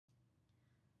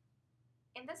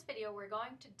In this video, we're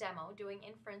going to demo doing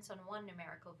inference on one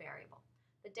numerical variable.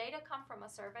 The data come from a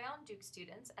survey on Duke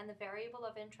students, and the variable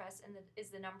of interest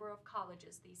is the number of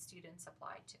colleges these students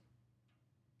applied to.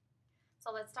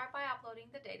 So let's start by uploading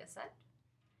the data set.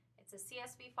 It's a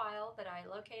CSV file that I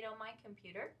locate on my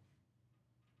computer.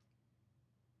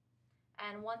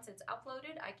 And once it's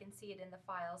uploaded, I can see it in the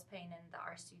Files pane in the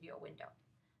RStudio window.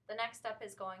 The next step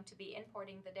is going to be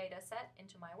importing the data set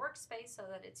into my workspace so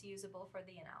that it's usable for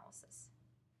the analysis.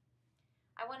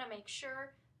 I want to make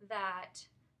sure that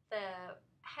the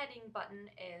heading button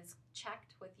is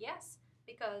checked with yes,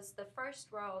 because the first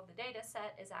row of the data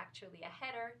set is actually a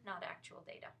header, not actual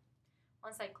data.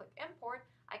 Once I click import,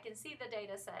 I can see the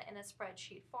data set in a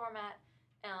spreadsheet format.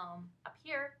 Up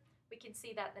here, we can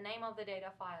see that the name of the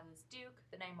data file is Duke,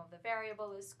 the name of the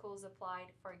variable is schools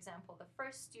applied. For example, the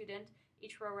first student,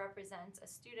 each row represents a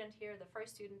student here. The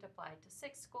first student applied to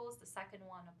 6 schools, the second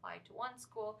one applied to 1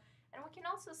 school, and we can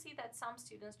also see that some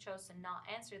students chose to not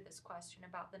answer this question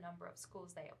about the number of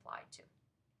schools they applied to.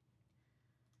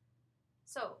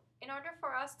 So, in order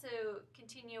for us to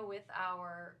continue with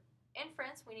our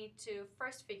inference, we need to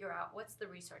first figure out what's the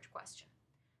research question.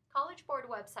 College Board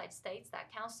website states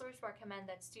that counselors recommend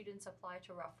that students apply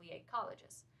to roughly 8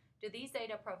 colleges. Do these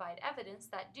data provide evidence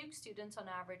that Duke students on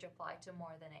average apply to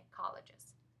more than 8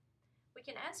 colleges? We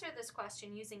can answer this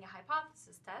question using a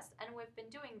hypothesis test, and we've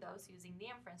been doing those using the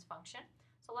inference function,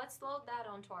 so let's load that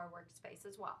onto our workspace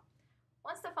as well.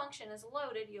 Once the function is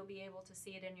loaded, you'll be able to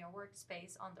see it in your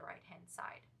workspace on the right-hand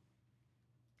side.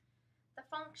 The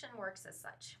function works as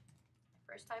such.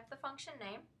 I first type the function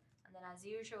name, and then as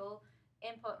usual,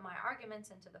 input my arguments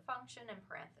into the function in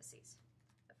parentheses.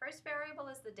 The first variable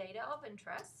is the data of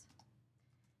interest,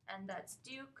 and that's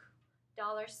Duke,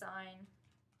 $,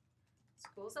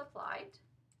 schools applied.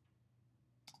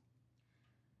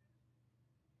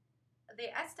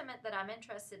 The estimate that I'm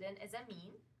interested in is a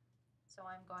mean, so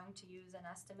I'm going to use an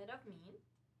estimate of mean.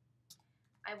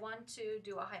 I want to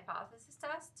do a hypothesis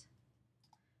test.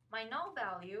 My null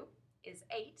value is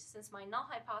 8, since my null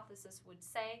hypothesis would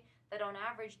say that on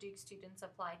average Duke students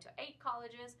apply to 8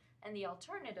 colleges, and the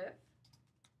alternative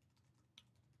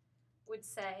would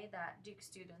say that Duke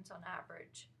students on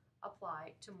average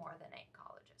apply to more than 8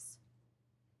 colleges.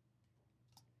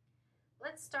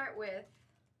 Let's start with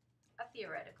a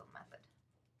theoretical method.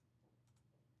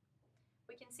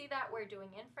 We can see that we're doing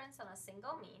inference on a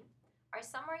single mean. Our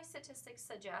summary statistics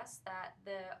suggest that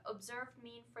the observed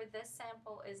mean for this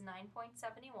sample is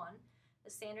 9.71. The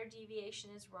standard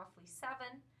deviation is roughly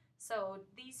 7. So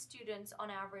these students on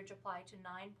average apply to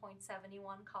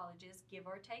 9.71 colleges, give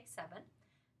or take 7.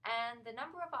 And the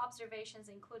number of observations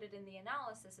included in the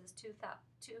analysis is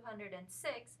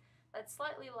 206. That's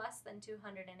slightly less than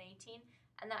 218,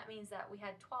 and that means that we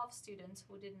had 12 students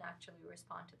who didn't actually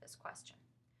respond to this question.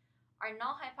 Our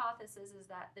null hypothesis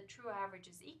is that the true average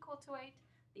is equal to 8.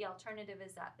 The alternative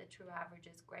is that the true average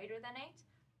is greater than 8.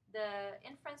 The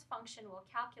inference function will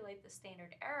calculate the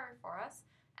standard error for us,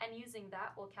 and using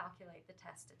that, we'll calculate the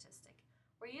test statistic.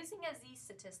 We're using a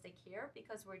z-statistic here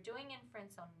because we're doing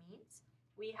inference on means.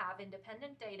 We have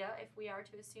independent data if we are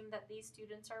to assume that these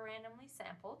students are randomly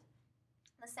sampled.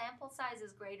 The sample size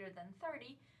is greater than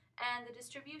 30, and the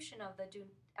distribution of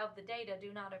the data do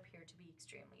not appear to be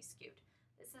extremely skewed.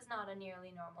 This is not a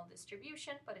nearly normal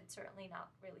distribution, but it's certainly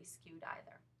not really skewed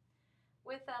either.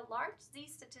 With a large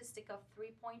z-statistic of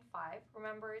 3.5,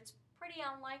 remember it's pretty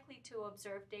unlikely to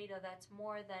observe data that's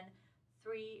more than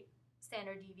 3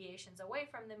 standard deviations away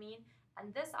from the mean,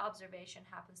 and this observation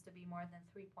happens to be more than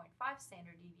 3.5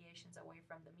 standard deviations away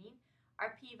from the mean.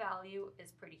 Our p-value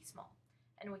is pretty small,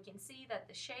 and we can see that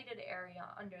the shaded area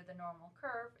under the normal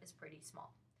curve is pretty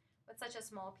small. With such a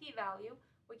small p-value,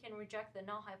 we can reject the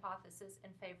null hypothesis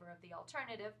in favor of the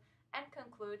alternative and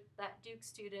conclude that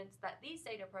these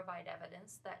data provide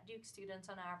evidence that Duke students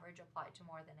on average apply to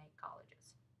more than 8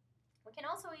 colleges. We can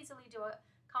also easily do a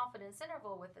confidence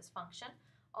interval with this function.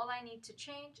 All I need to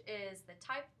change is the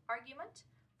type argument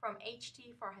from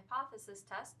HT for hypothesis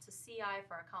test to CI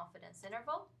for a confidence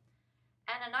interval.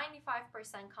 And a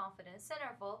 95% confidence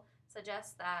interval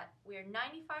suggests that we're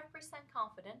 95%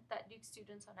 confident that Duke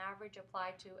students on average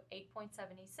apply to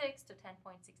 8.76 to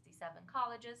 10.67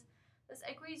 colleges. This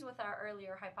agrees with our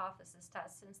earlier hypothesis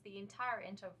test since the entire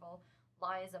interval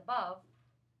lies above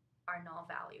our null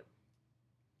value.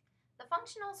 The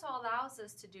function also allows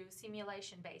us to do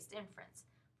simulation-based inference.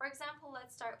 For example,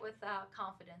 let's start with a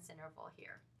confidence interval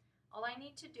here. All I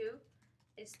need to do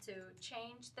is to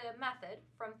change the method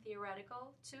from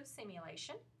theoretical to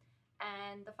simulation,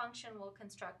 and the function will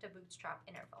construct a bootstrap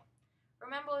interval.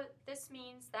 Remember, this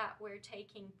means that we're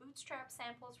taking bootstrap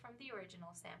samples from the original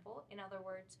sample, in other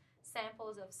words,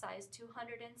 samples of size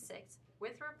 206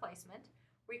 with replacement,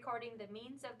 recording the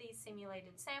means of these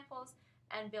simulated samples,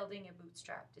 and building a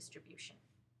bootstrap distribution.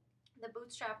 The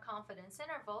bootstrap confidence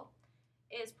interval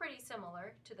is pretty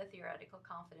similar to the theoretical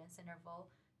confidence interval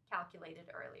calculated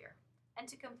earlier. And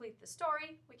to complete the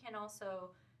story, we can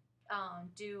also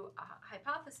do a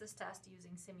hypothesis test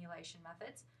using simulation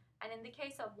methods. And in the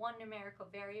case of one numerical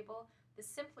variable, this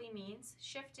simply means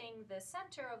shifting the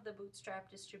center of the bootstrap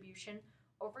distribution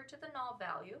over to the null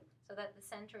value so that the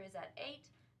center is at 8,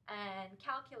 and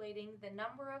calculating the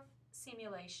number of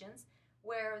simulations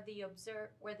where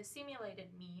the simulated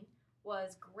mean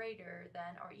was greater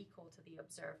than or equal to the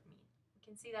observed mean. We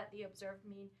can see that the observed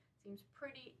mean seems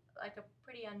like a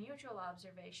pretty unusual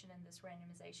observation in this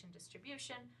randomization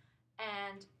distribution,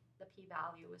 and the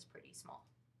p-value is pretty small.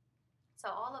 So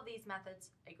all of these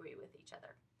methods agree with each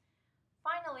other.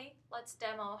 Finally, let's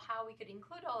demo how we could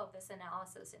include all of this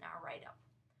analysis in our write-up.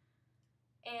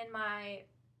 In my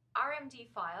RMD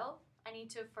file, I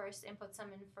need to first input some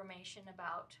information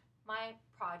about my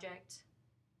project,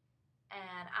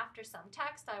 and after some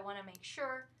text, I want to make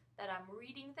sure that I'm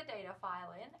reading the data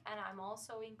file in, and I'm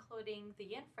also including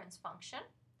the inference function.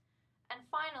 And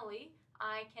finally,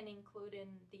 I can include in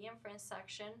the inference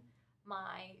section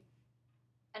my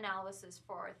analysis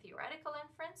for theoretical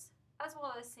inference as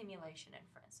well as simulation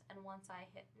inference. And once I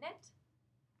hit knit,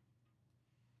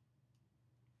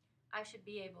 I should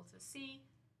be able to see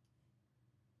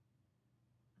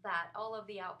that all of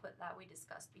the output that we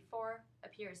discussed before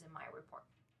appears in my report.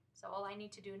 So all I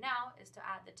need to do now is to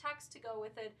add the text to go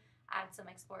with it, add some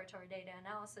exploratory data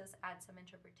analysis, add some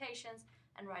interpretations,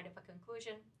 and write up a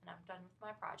conclusion, and I'm done with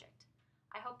my project.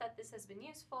 I hope that this has been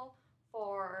useful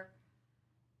for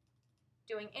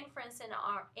doing inference in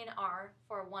R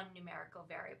for one numerical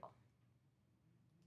variable.